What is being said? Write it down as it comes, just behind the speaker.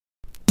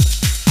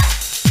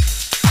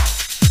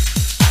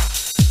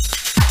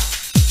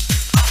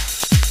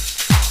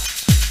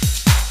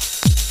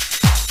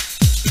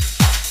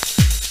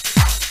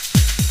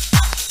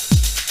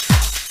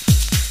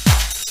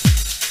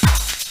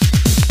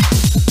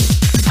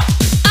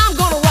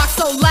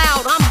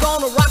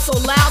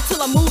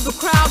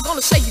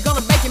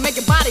make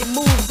your body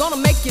move. Gonna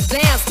make you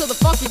dance to the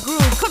funky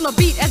groove. Cause my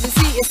beat, as you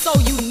see, is so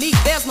unique.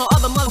 There's no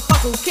other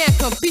motherfucker who can't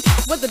compete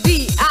with the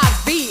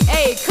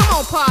D-I-V-A. Come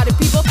on, party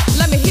people,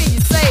 let me hear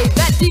you say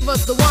that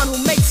Diva's the one who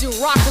makes you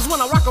rock. Cause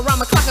when I rock around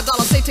my clock, a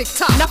dollar say tick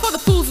tock. Now for the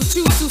fools who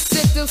choose to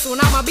sit still, so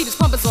now my beat is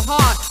pumping so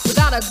hard,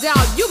 without a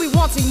doubt, you'll be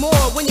wanting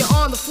more. When you're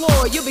on the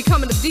floor, you'll be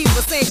coming to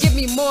Diva saying, give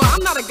me more.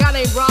 I'm not a guy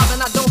named Rob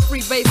and I don't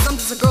free bass. I'm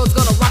just a girl who's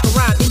gonna rock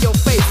around in your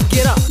face.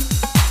 Get up.